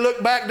down and they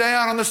looked back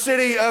down on the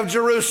city of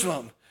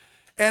Jerusalem.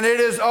 And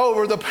it is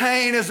over. The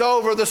pain is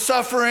over. The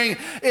suffering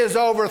is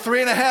over.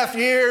 3.5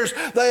 years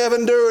they have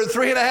endured.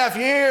 3.5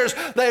 years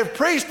they have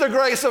preached the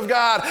grace of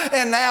God.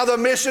 And now the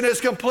mission is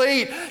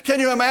complete. Can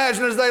you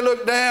imagine as they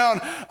look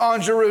down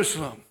on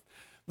Jerusalem?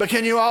 But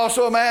can you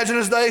also imagine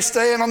as they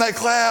stand on that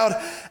cloud,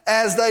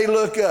 as they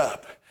look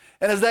up?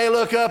 And as they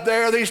look up,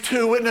 there are these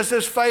two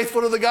witnesses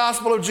faithful to the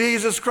gospel of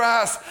Jesus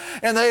Christ.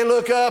 And they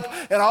look up,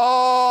 and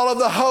all of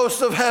the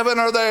hosts of heaven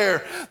are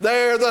there.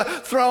 There, the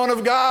throne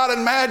of God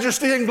and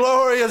majesty and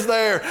glory is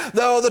there.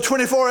 Though the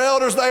 24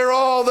 elders, they are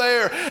all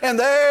there. And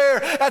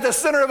there, at the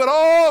center of it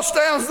all,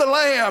 stands the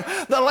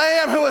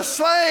Lamb who was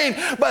slain,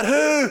 but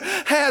who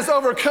has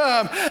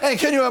overcome. And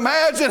can you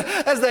imagine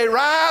as they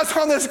rise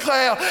on this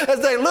cloud, as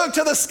they look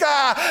to the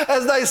sky,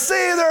 as they see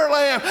their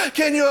Lamb,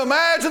 can you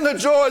imagine the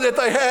joy that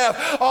they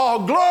have? All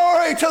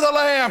glory to the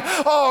Lamb.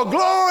 All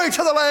glory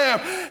to the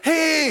Lamb.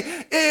 He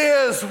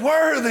is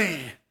worthy.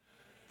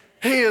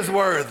 He is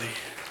worthy.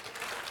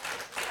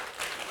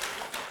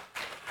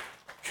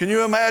 Can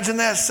you imagine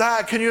that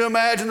sight? Can you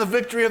imagine the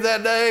victory of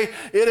that day?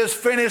 It is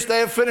finished. They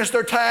have finished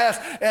their task.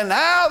 And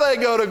now they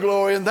go to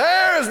glory. And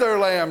there is their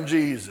Lamb,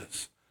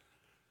 Jesus.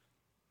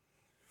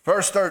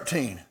 Verse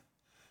 13.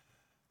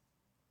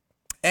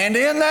 And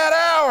in that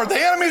hour,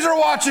 the enemies are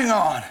watching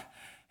on.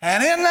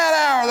 And in that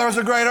hour, there was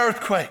a great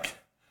earthquake.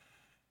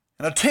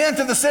 And 1/10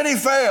 of the city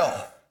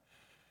fell.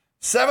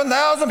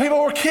 7,000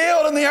 people were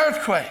killed in the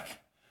earthquake.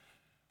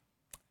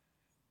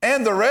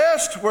 And the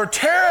rest were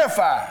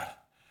terrified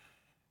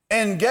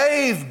and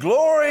gave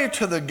glory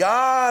to the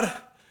God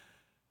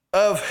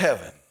of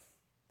heaven.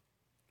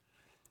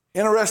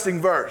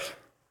 Interesting verse.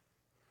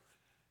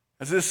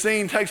 As this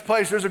scene takes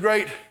place, there's a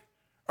great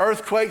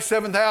earthquake.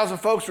 7,000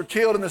 folks were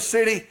killed in the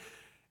city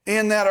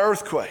in that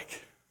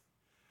earthquake.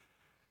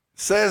 It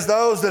says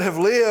those that have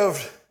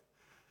lived,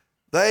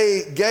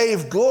 they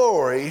gave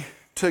glory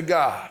to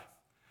God.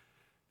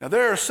 Now,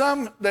 there are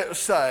some that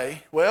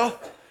say, well,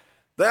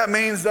 that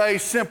means they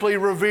simply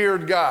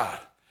revered God.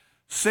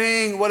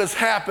 Seeing what has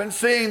happened,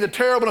 seeing the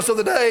terribleness of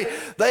the day,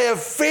 they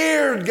have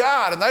feared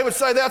God. And they would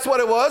say that's what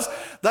it was.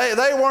 They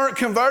weren't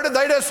converted.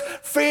 They just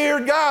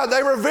feared God.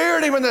 They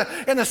revered Him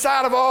in the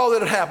sight of all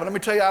that had happened. Let me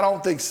tell you, I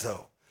don't think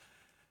so.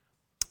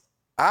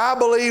 I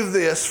believe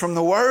this from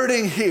the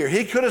wording here.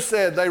 He could have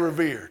said they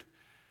revered.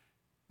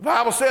 The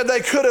Bible said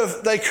they could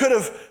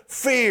have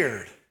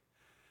feared.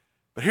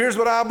 But here's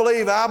what I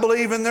believe. I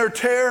believe in their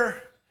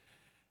terror.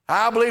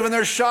 I believe in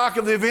their shock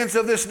of the events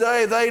of this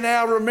day. They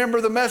now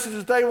remember the message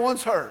that they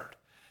once heard.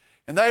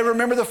 And they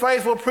remember the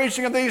faithful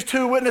preaching of these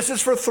two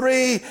witnesses for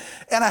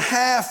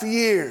 3.5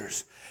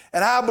 years.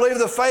 And I believe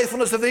the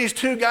faithfulness of these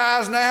two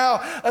guys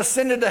now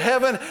ascended to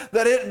heaven,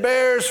 that it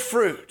bears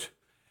fruit.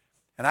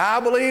 And I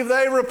believe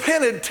they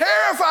repented,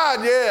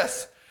 terrified,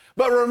 yes,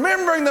 but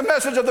remembering the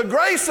message of the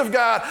grace of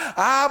God.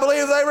 I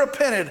believe they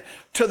repented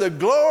to the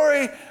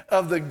glory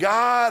of the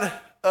God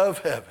of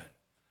heaven.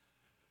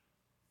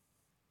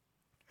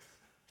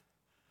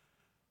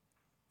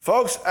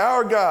 Folks,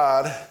 our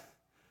God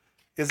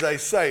is a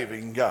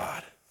saving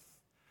God.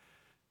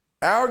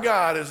 Our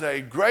God is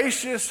a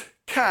gracious,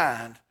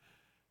 kind,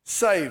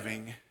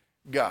 saving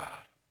God.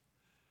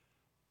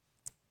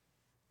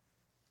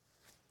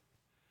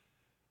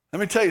 Let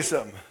me tell you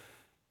something.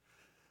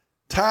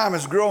 Time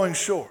is growing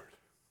short.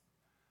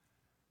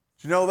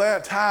 Did you know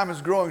that? Time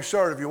is growing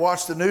short. Have you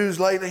watched the news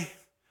lately?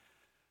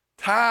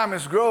 Time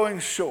is growing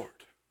short.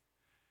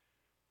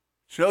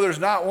 Did you know there's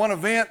not one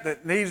event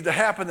that needs to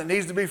happen, that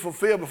needs to be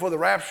fulfilled before the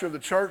rapture of the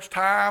church?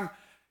 Time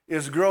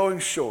is growing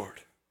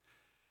short.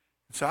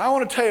 So I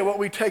want to tell you what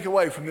we take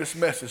away from this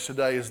message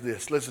today is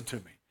this. Listen to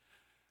me.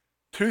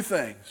 Two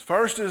things.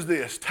 First is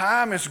this.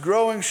 Time is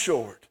growing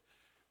short,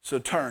 so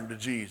turn to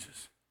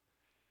Jesus.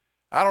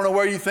 I don't know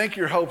where you think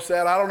your hope's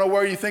at. I don't know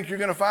where you think you're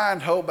going to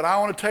find hope, but I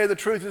want to tell you the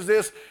truth is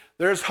this.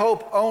 There's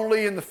hope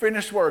only in the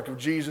finished work of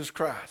Jesus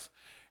Christ.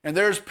 And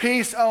there's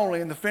peace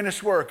only in the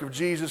finished work of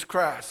Jesus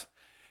Christ.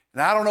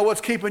 And I don't know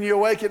what's keeping you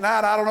awake at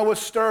night. I don't know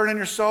what's stirring in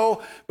your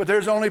soul, but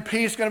there's only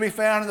peace going to be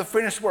found in the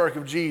finished work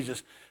of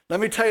Jesus. Let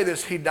me tell you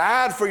this. He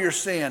died for your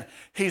sin.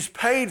 He's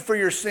paid for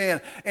your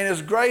sin. In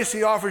His grace,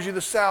 He offers you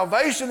the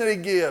salvation that He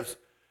gives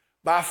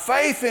by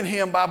faith in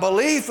Him, by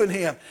belief in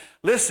Him.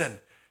 Listen,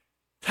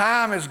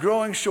 time is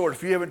growing short.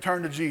 If you haven't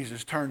turned to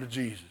Jesus, turn to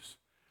Jesus.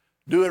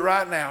 Do it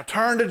right now.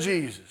 Turn to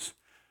Jesus.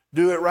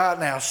 Do it right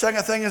now.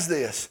 Second thing is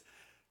this.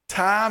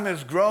 Time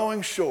is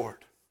growing short.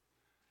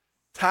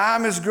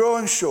 Time is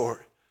growing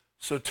short,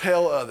 so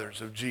tell others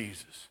of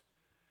Jesus.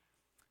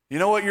 You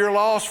know what? Your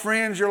lost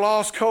friends, your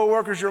lost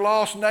co-workers, your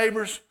lost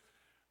neighbors,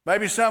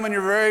 maybe some in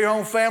your very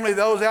own family,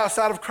 those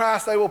outside of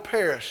Christ, they will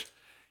perish.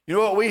 You know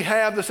what? We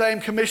have the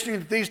same commissioning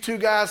that these two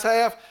guys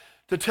have,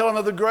 to tell them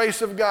of the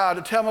grace of God,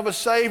 to tell them of a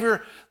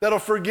Savior that'll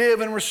forgive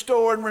and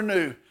restore and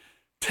renew.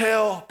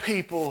 Tell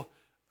people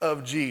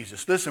of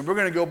Jesus. Listen, we're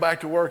going to go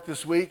back to work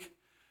this week.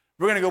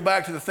 We're going to go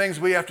back to the things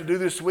we have to do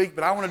this week,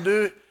 but I want to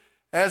do it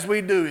as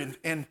we do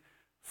in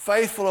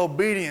faithful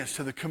obedience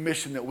to the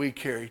commission that we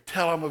carry.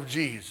 Tell them of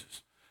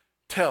Jesus.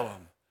 Tell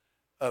them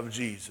of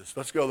Jesus.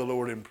 Let's go to the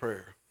Lord in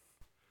prayer.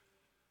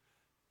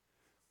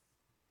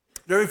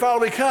 Dear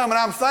Father, we come, and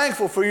I'm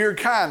thankful for your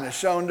kindness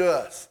shown to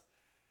us.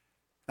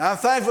 And I'm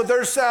thankful that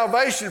there's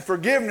salvation,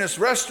 forgiveness,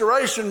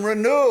 restoration,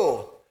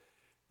 renewal.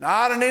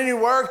 Not in any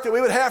work that we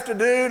would have to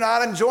do,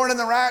 not in joining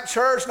the right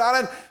church, not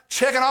in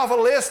checking off a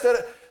list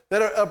that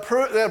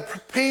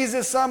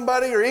appeases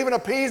somebody or even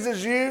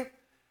appeases you.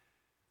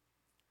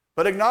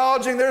 But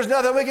acknowledging there's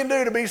nothing we can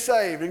do to be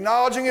saved.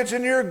 Acknowledging it's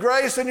in your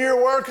grace and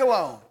your work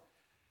alone.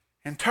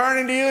 And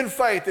turning to you in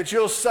faith that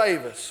you'll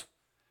save us.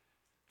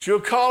 That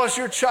you'll call us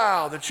your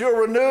child. That you'll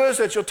renew us.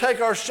 That you'll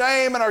take our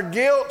shame and our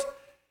guilt.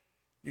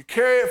 You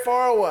carry it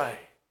far away.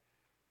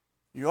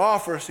 You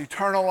offer us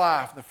eternal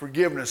life and the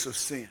forgiveness of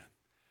sin.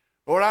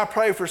 Lord, I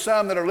pray for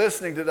some that are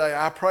listening today.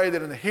 I pray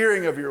that in the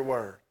hearing of your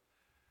word,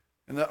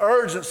 in the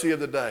urgency of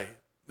the day,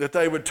 that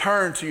they would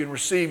turn to you and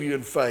receive you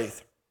in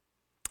faith.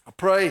 I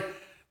pray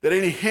that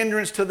any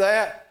hindrance to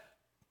that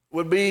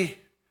would be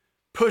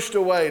pushed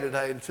away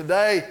today. And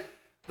today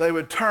they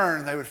would turn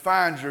and they would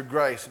find your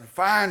grace and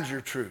find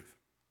your truth.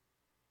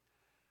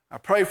 I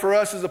pray for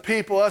us as a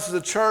people, us as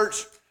a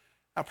church.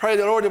 I pray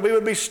that, Lord, that we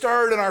would be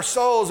stirred in our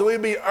souls, that we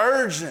would be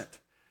urgent,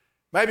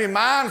 maybe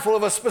mindful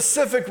of a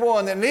specific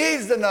one that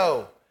needs to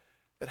know,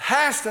 that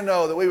has to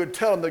know, that we would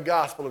tell them the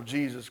gospel of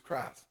Jesus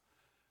Christ.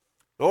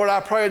 Lord,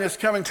 I pray in this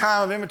coming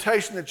time of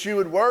invitation that you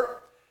would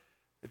work,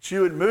 that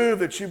you would move,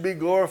 that you'd be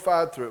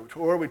glorified through it.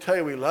 Lord, we tell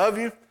you we love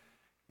you,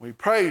 we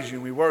praise you,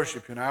 and we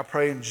worship you. And I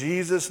pray in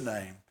Jesus'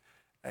 name,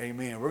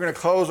 amen. We're going to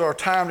close our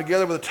time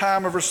together with a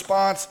time of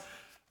response,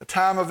 a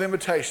time of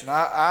invitation.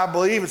 I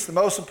believe it's the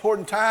most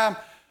important time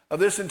of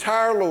this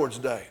entire Lord's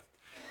Day.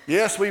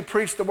 Yes, we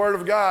preach the Word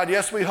of God.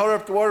 Yes, we hold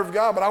up the Word of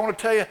God, but I want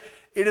to tell you,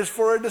 it is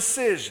for a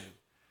decision.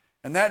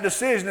 And that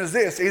decision is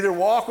this: either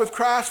walk with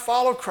Christ,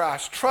 follow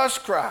Christ,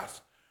 trust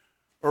Christ,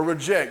 or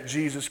reject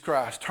Jesus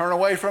Christ. Turn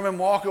away from him,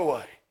 walk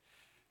away.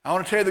 I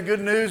want to tell you the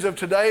good news of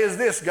today is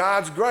this: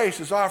 God's grace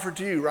is offered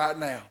to you right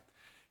now.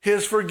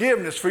 His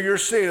forgiveness for your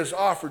sin is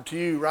offered to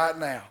you right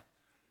now.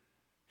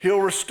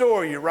 He'll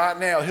restore you right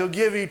now. He'll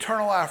give you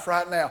eternal life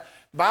right now.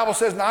 The Bible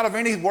says not of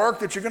any work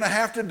that you're going to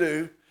have to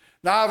do,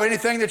 not of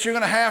anything that you're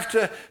going to have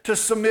to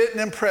submit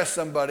and impress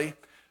somebody,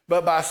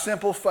 but by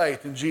simple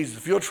faith in Jesus.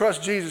 If you'll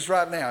trust Jesus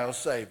right now, he'll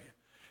save you.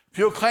 If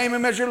you'll claim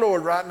him as your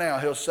Lord right now,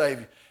 he'll save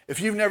you. If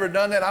you've never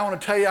done that, I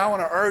want to tell you, I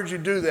want to urge you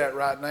to do that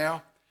right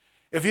now.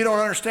 If you don't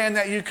understand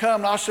that, you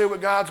come and I'll show you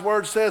what God's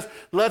word says.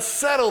 Let's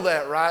settle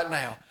that right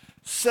now.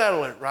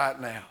 Settle it right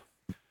now.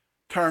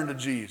 Turn to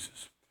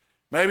Jesus.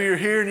 Maybe you're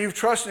here and you've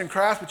trusted in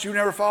Christ, but you've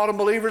never followed in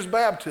believer's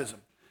baptism.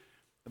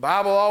 The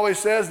Bible always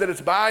says that it's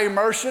by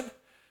immersion,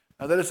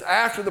 that it's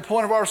after the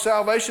point of our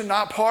salvation,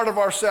 not part of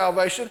our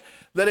salvation,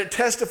 that it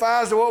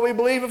testifies to what we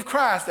believe of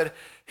Christ, that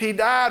he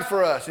died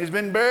for us. He's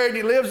been buried and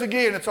he lives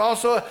again. It's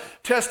also a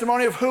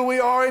testimony of who we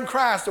are in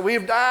Christ, that we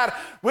have died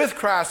with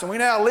Christ and we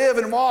now live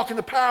and walk in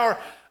the power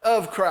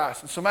of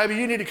Christ. And so maybe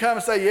you need to come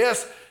and say,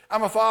 yes,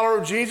 I'm a follower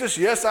of Jesus.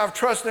 Yes, I've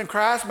trusted in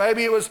Christ.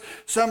 Maybe it was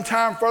some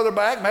time further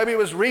back. Maybe it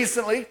was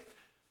recently.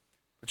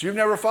 But you've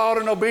never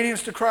followed in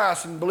obedience to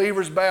Christ in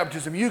believer's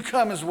baptism. You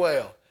come as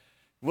well.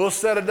 We'll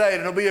set a date.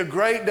 It'll be a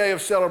great day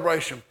of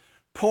celebration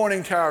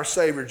pointing to our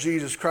Savior,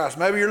 Jesus Christ.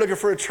 Maybe you're looking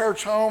for a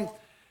church home.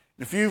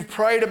 If you've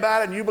prayed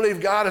about it and you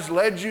believe God has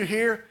led you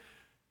here,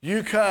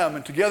 you come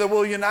and together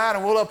we'll unite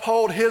and we'll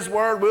uphold his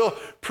word. We'll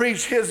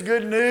preach his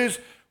good news.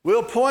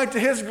 We'll point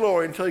to his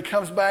glory until he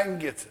comes back and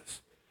gets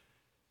us.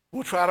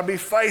 We'll try to be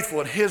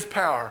faithful in his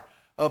power,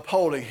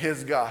 upholding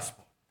his gospel.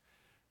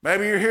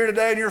 Maybe you're here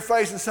today and you're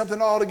facing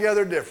something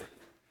altogether different.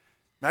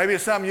 Maybe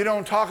it's something you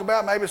don't talk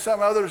about. Maybe it's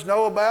something others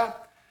know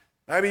about.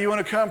 Maybe you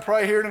want to come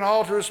pray here at an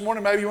altar this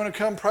morning. Maybe you want to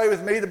come pray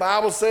with me. The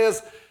Bible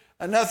says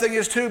nothing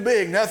is too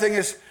big. Nothing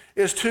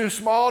is too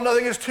small.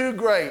 Nothing is too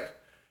great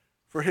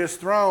for his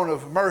throne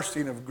of mercy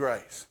and of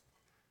grace.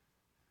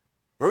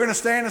 We're going to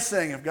stand and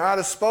sing. If God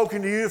has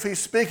spoken to you, if he's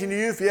speaking to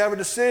you, if you have a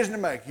decision to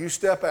make, you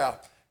step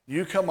out.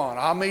 You come on.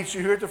 I'll meet you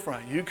here at the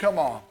front. You come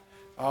on.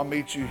 I'll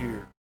meet you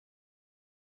here.